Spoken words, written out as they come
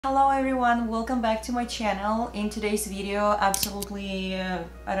Hello everyone, welcome back to my channel. In today's video, absolutely,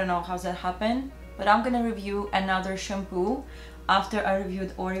 I don't know how that happened, but I'm gonna review another shampoo after I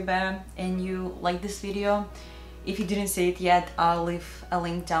reviewed Oribe and you like this video. If you didn't see it yet, I'll leave a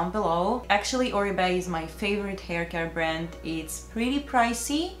link down below. Actually, Oribe is my favorite hair care brand. It's pretty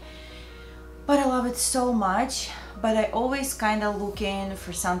pricey, but I love it so much. But I always kind of looking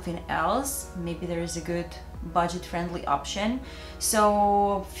for something else. Maybe there is a good budget-friendly option.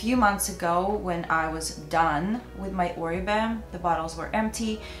 So a few months ago, when I was done with my Oribe, the bottles were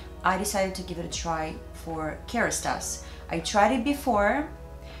empty, I decided to give it a try for Kerastase. I tried it before,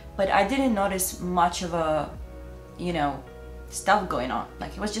 but I didn't notice much of a, stuff going on.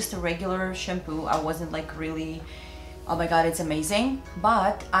 Like, it was just a regular shampoo. I wasn't like really, oh my god, it's amazing.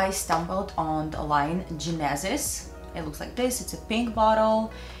 But I stumbled on the line Genesis. It looks like this. It's a pink bottle.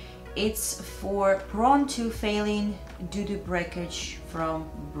 It's for prone to failing due to breakage from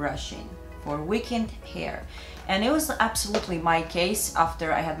brushing for weakened hair. And it was absolutely my case.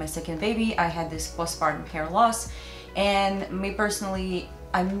 After I had my second baby, I had this postpartum hair loss, and me personally,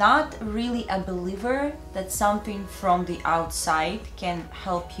 I'm not really a believer that something from the outside can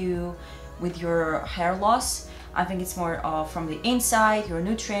help you with your hair loss. I think it's more from the inside, your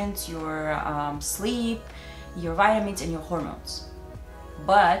nutrients, your sleep, your vitamins and your hormones.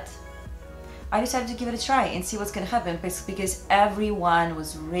 But I decided to give it a try and see what's gonna happen, because everyone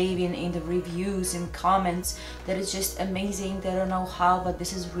was raving in the reviews and comments that it's just amazing. They don't know how, but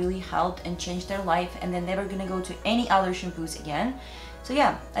this has really helped and changed their life, and they're never gonna go to any other shampoos again. So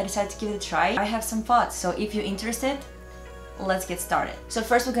yeah, I decided to give it a try. I have some thoughts, so if you're interested, let's get started. So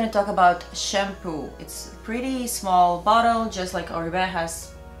first we're gonna talk about shampoo. It's a pretty small bottle, just like Oribe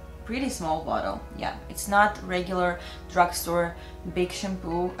has pretty small bottle. Yeah, it's not regular drugstore big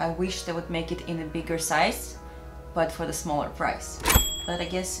shampoo. I wish they would make it in a bigger size, but for the smaller price. But I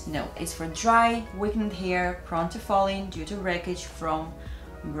guess no, it's for dry, weakened hair prone to falling due to wreckage from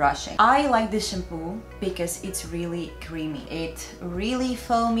brushing. I like this shampoo because it's really creamy. It's really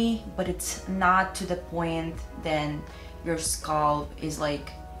foamy, but it's not to the point then your scalp is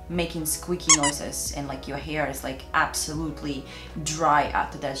like making squeaky noises and like your hair is like absolutely dry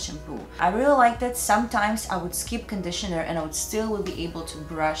after that shampoo. I really like that. Sometimes I would skip conditioner and I would still be able to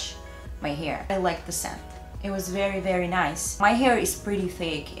brush my hair. I like the scent. It was very, very nice. My hair is pretty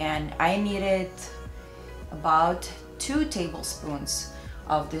thick and I needed about 2 tablespoons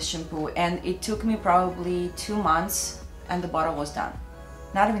of this shampoo, and it took me probably 2 months and the bottle was done.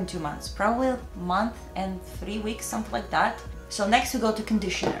 Not even 2 months, probably a month and 3 weeks, something like that. So next we go to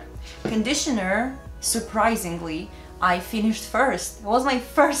conditioner. Conditioner, surprisingly, I finished first. It was my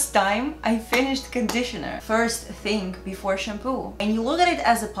first time I finished conditioner. First thing before shampoo. And you look at it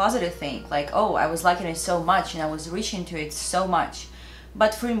as a positive thing, like, oh, I was liking it so much and I was reaching to it so much.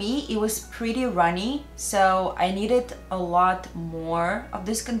 But for me, it was pretty runny, so I needed a lot more of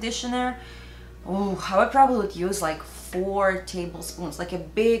this conditioner. Oh, I would probably would use like 4 tablespoons, like a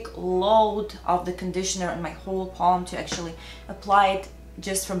big load of the conditioner on my whole palm to actually apply it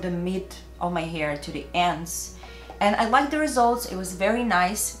just from the mid of my hair to the ends. And I liked the results. It was very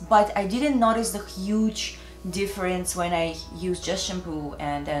nice, but I didn't notice the huge difference when I used just shampoo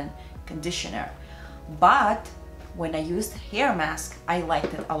and then conditioner. But when I used hair mask, I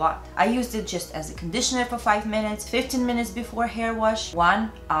liked it a lot. I used it just as a conditioner for 5 minutes, 15 minutes before hair wash, 1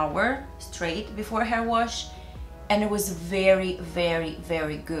 hour straight before hair wash, and it was very, very,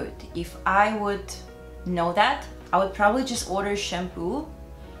 very good. If I would know that, I would probably just order shampoo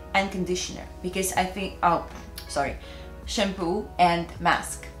and conditioner, because I think, shampoo and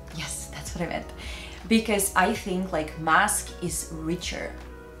mask. Yes, that's what I meant. Because I think like mask is richer.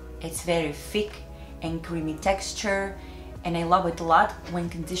 It's very thick and creamy texture, and I love it a lot when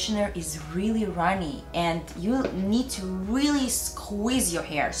conditioner is really runny and you need to really squeeze your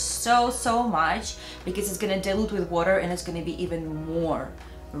hair so much, because it's gonna dilute with water and it's gonna be even more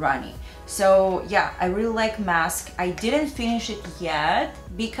runny. So yeah, I really like mask. I didn't finish it yet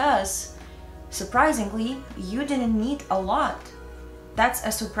because surprisingly you didn't need a lot. That's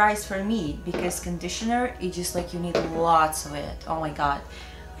a surprise for me, because conditioner, it's just like you need lots of it. Oh my god.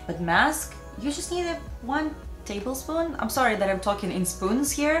 But mask, you just need 1 tablespoon. I'm sorry that I'm talking in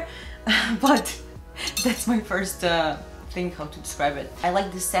spoons here, but that's my first thing how to describe it. I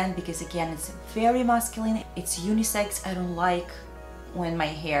like the scent because again, it's very masculine. It's unisex. I don't like when my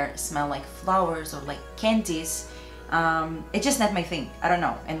hair smell like flowers or like candies. It's just not my thing. I don't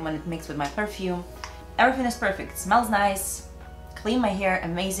know. And when it mixed with my perfume, everything is perfect. It smells nice, clean my hair,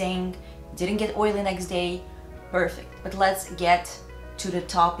 amazing. Didn't get oily next day, perfect. But let's get to the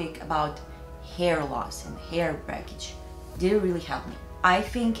topic about hair loss and hair breakage. Did it really help me? I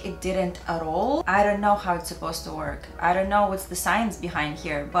think it didn't at all. I don't know how it's supposed to work. I don't know what's the science behind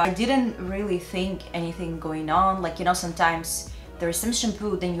here, but I didn't really think anything going on. Like, you know, sometimes there is some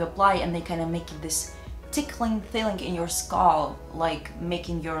shampoo, then you apply and they kind of make this tickling feeling in your scalp, like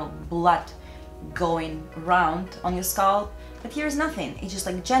making your blood going around on your scalp. But here's nothing. It's just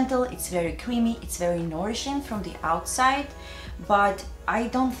like gentle, it's very creamy, it's very nourishing from the outside, but I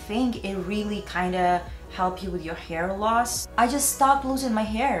don't think it really kind of help you with your hair loss. I just stopped losing my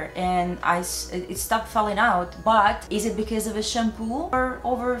hair and it stopped falling out. But is it because of a shampoo for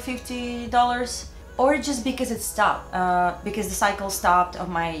over $50? Or just because it stopped? Because the cycle stopped of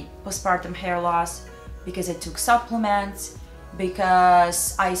my postpartum hair loss, because I took supplements,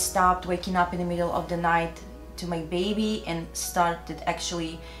 because I stopped waking up in the middle of the night to my baby and started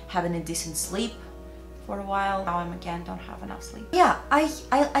actually having a decent sleep for a while. Now I'm again don't have enough sleep. Yeah,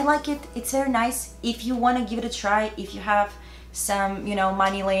 I like it. It's very nice. If you want to give it a try, if you have some, you know,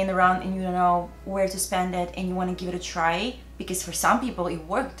 money laying around and you don't know where to spend it and you want to give it a try, because for some people it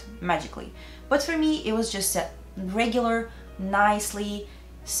worked magically, but for me it was just a regular, nicely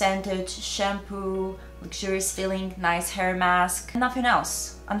scented shampoo, luxurious feeling, nice hair mask, nothing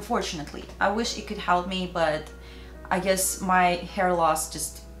else, unfortunately. I wish it could help me, but I guess my hair loss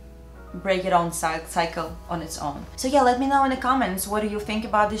just break it on cycle on its own. So yeah, let me know in the comments, what do you think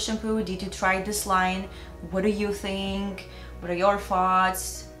about this shampoo? Did you try this line? What do you think? What are your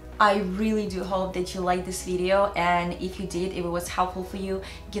thoughts? I really do hope that you liked this video, and if you did, if it was helpful for you,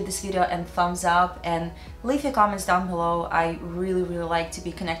 give this video a thumbs up and leave your comments down below. I really like to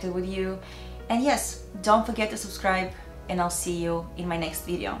be connected with you. And yes, don't forget to subscribe, and I'll see you in my next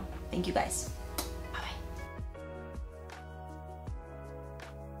video. Thank you guys.